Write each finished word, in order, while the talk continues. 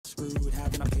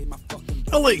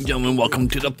Ladies and gentlemen, welcome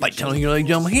to the Fight Channel here, ladies and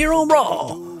gentlemen, here on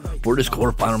Raw. For this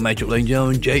quarterfinal matchup, ladies and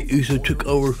gentlemen, Jey Uso took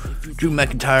over Drew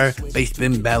McIntyre face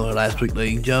spin battle last week,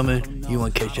 ladies and gentlemen. You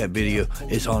want to catch that video?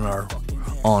 It's on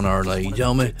our ladies and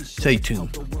gentlemen. Stay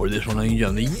tuned for this one, ladies and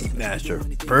gentlemen. The Yeet Master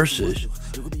versus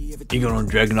Ilja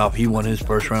Dragunov. He won his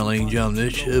first round, ladies and gentlemen.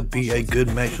 This should be a good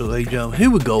match, ladies and gentlemen.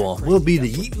 Who would go on? Will it be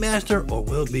the Yeet Master or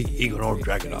will it be Ilja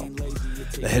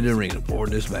Dragunov? The head of the ring for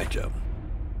this matchup.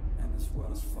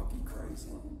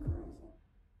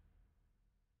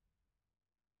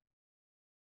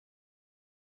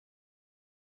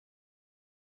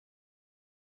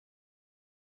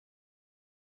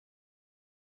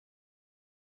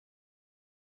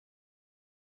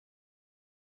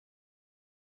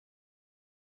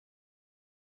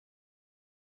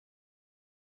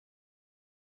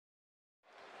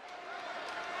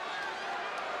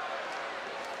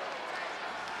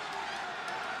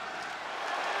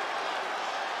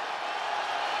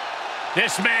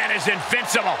 This man is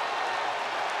invincible.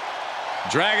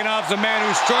 Dragunov's a man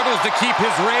who struggles to keep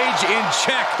his rage in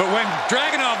check, but when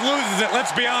Dragunov loses it,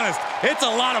 let's be honest, it's a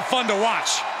lot of fun to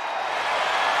watch.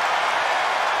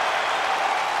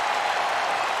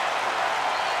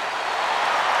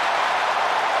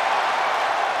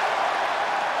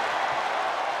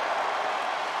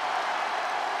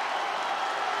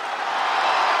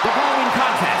 The following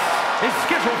contest is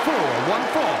scheduled for one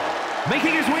fall.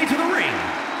 Making his way to the ring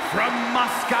from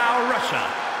Moscow,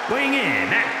 Russia, weighing in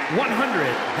at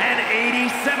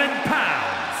 187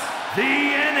 pounds, the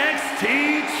NXT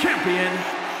champion,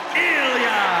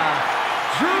 Ilja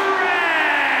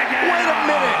Dragunov. Wait a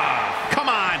minute. Come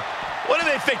on. What do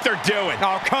they think they're doing?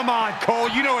 Oh, come on, Cole.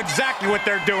 You know exactly what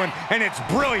they're doing, and it's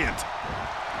brilliant.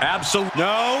 Absolutely.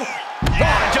 No.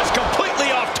 Oh, just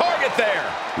completely off target there.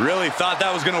 Really thought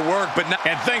that was going to work, but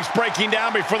And things breaking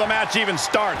down before the match even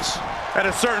starts. at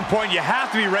a certain point, you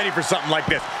have to be ready for something like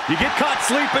this. You get caught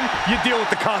sleeping, you deal with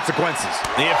the consequences.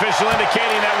 The official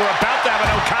indicating that we're about to have a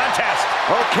no contest.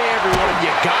 Okay, everyone,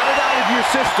 you got it out of your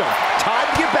system. Time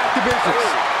to get back to business.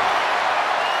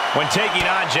 When taking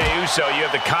on Jey Uso, you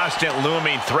have the constant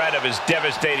looming threat of his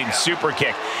devastating super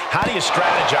kick. How do you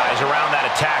strategize around that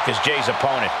attack as Jey's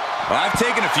opponent? Well, I've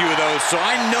taken a few of those, so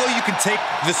I know you can take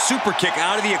the super kick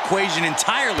out of the equation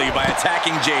entirely by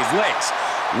attacking Jey's legs.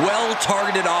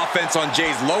 Well-targeted offense on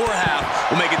Jey's lower half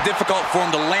will make it difficult for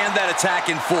him to land that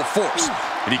attack in full force.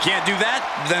 If you can't do that,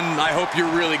 then I hope you're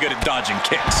really good at dodging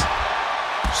kicks.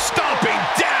 Stomping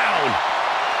down!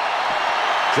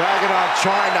 Dragunov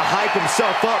trying to hype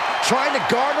himself up, trying to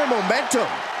garner momentum.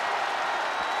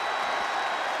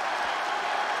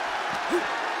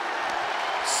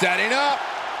 Setting up.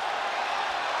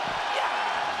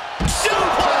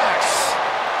 Suplex!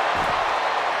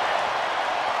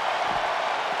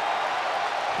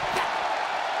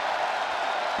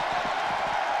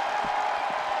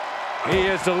 He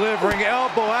is delivering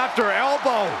elbow after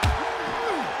elbow.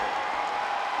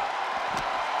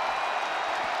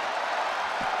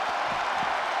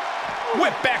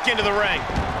 Whip back into the ring.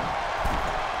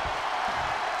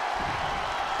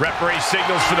 Referee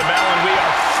signals for the bell, and we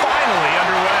are finally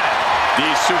underway.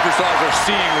 These superstars are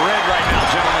seeing red right now,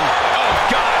 gentlemen. Oh,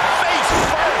 God, face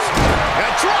first. And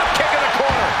a drop kick in the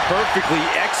corner. Perfectly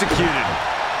executed.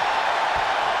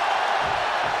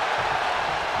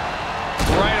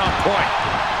 Right on point.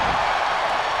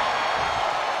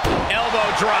 Elbow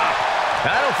drop.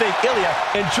 I don't think Ilja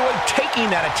enjoyed taking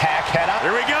that attack head up.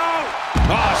 Here we go.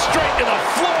 Oh, straight to the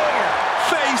floor.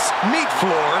 Face, meat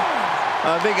floor.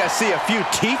 I think I see a few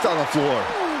teeth on the floor.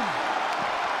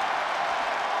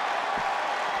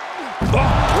 Oh,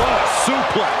 what a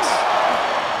suplex.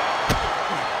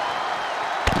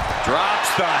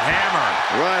 Drops the hammer.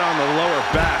 Right on the lower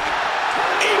back.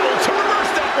 Able to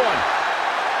reverse that one.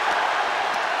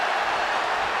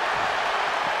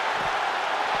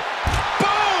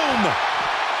 Boom!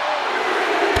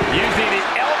 Using the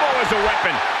elbow as a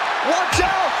weapon. Watch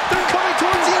out! They're coming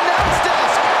towards the announce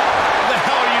desk! What the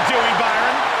hell are you doing,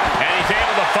 Byron? And he's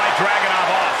able to fight Dragunov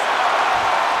off.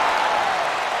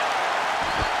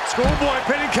 Schoolboy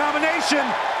pinning combination.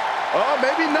 Oh,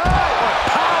 maybe not. What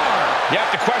power! You have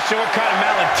to question what kind of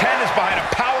malintent is behind a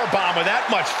power bomb with that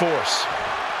much force.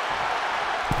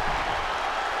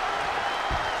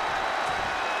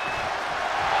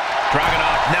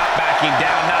 Dragunov not backing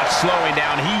down, not slowing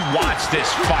down. He wants this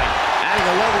fight. Adding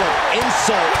a level of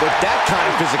insult with that kind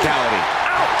of physicality.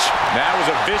 Ouch! That was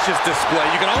a vicious display.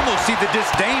 You can almost see the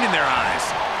disdain in their eyes.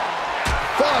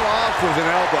 Fought off with an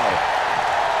elbow.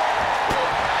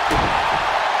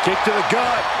 Kick to the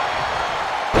gut.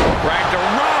 Wrapped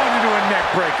around into a neck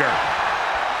breaker.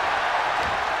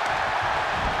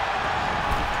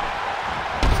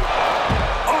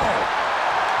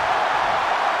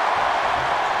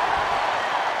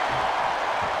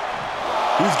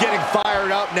 He's getting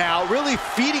fired up now, really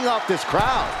feeding off this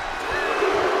crowd.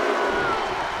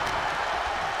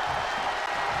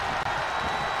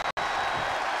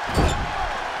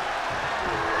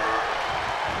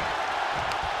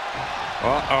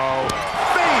 Uh-oh.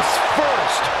 Face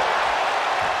first.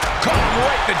 Caught him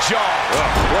right in the jaw.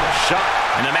 Oh, what a shot.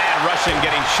 And the man Russian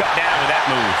getting shut down with that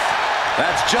move.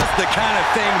 That's just the kind of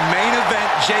thing main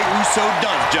event Jey Uso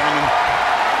does, gentlemen.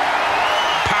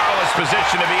 Powerless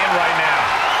position to be in right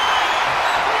now.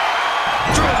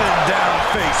 Driven down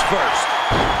face first.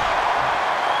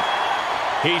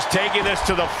 He's taking this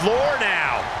to the floor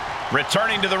now.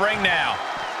 Returning to the ring now.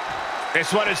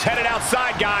 This one is headed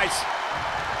outside, guys.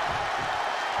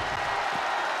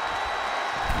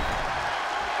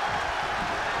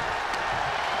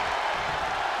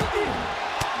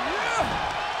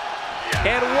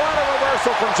 And what a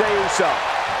reversal from Jey Uso.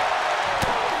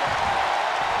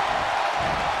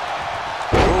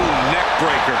 Ooh, neck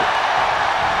breaker.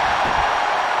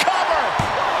 Cover!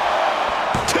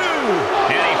 2!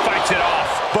 And he fights it off.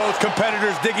 Both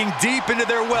competitors digging deep into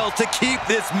their well to keep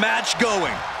this match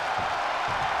going.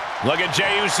 Look at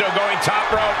Jey Uso going top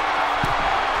rope.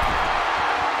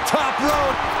 Top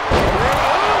rope.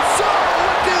 Uso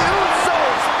with the Uso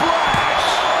splash.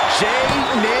 Jey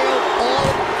nailed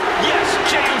all. Yes,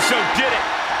 Jey Uso did it.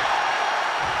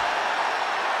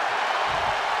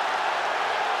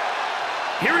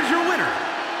 Here is your winner,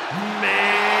 main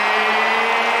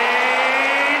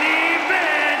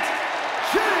event,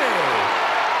 Jey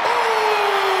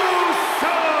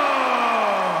Uso!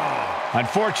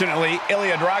 Unfortunately,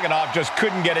 Ilja Dragunov just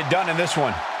couldn't get it done in this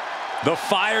one. The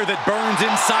fire that burns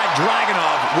inside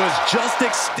Dragunov was just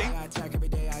extinct.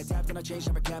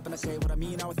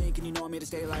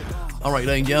 Alright,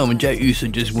 ladies and gentlemen, Jey Uso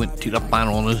just went to the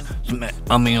final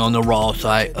on the Raw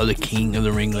side of the King of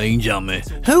the Ring, ladies and gentlemen.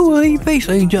 Who will he face,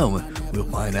 ladies and gentlemen? We'll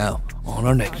find out on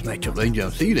our next matchup, ladies and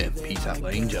gentlemen. See you then. Peace out,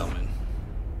 ladies and gentlemen.